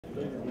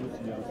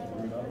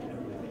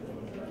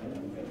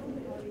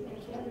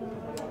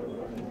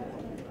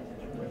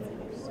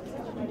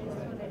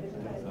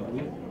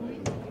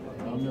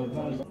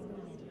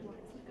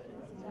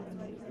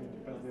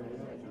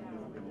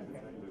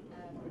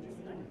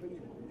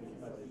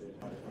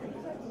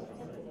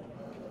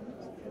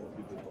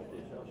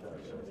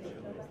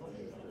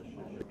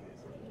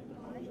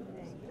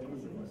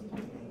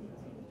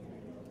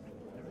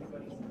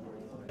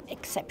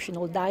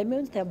Exceptional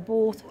diamonds. They're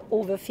both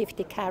over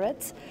 50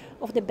 carats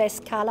of the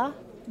best color,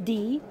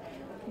 D.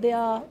 They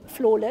are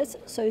flawless,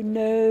 so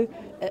no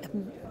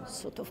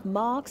sort of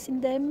marks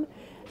in them.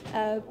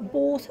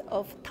 Both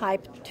of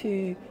type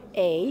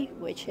 2A,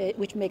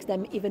 which makes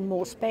them even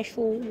more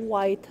special,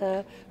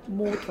 whiter,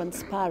 more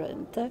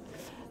transparent.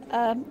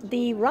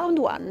 The round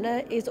one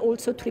is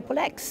also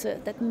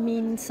XXX. That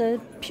means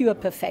pure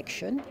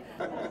perfection.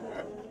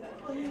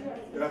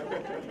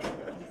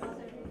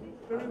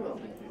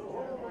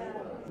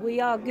 We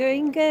are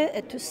going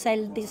to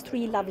sell these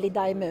three lovely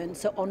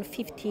diamonds on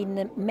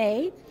 15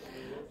 May,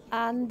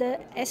 and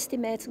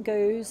estimates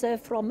goes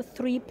from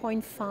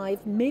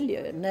 3.5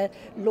 million,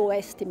 low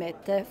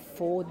estimate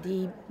for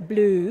the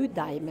blue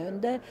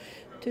diamond,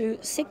 to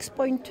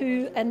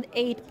 6.2 and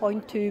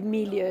 8.2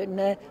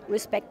 million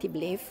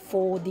respectively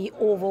for the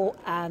oval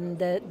and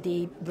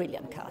the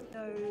brilliant cut.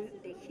 So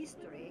the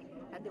history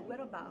and the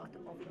whereabouts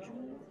of a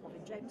jewel, of a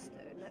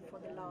gemstone for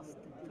the last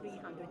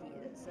 300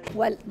 years.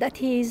 Well,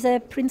 that is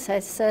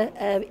Princess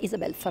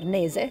Isabel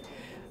Farnese,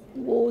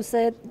 was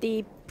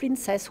the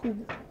princess who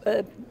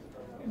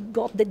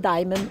got the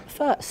diamond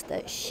first.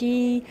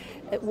 She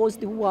was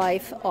the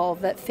wife of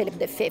Philip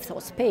V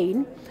of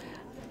Spain,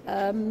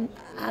 and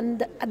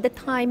at the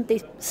time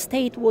the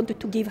state wanted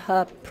to give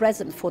her a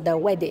present for their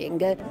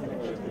wedding.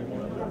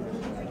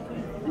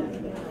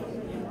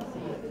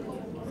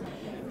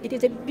 It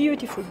is a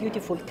beautiful,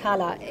 beautiful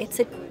color. It's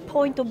a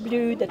point of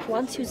blue that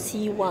once you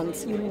see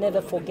once, you'll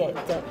never forget.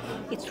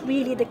 It's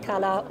really the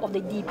color of the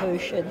deep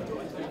ocean.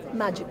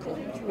 Magical,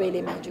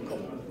 really magical.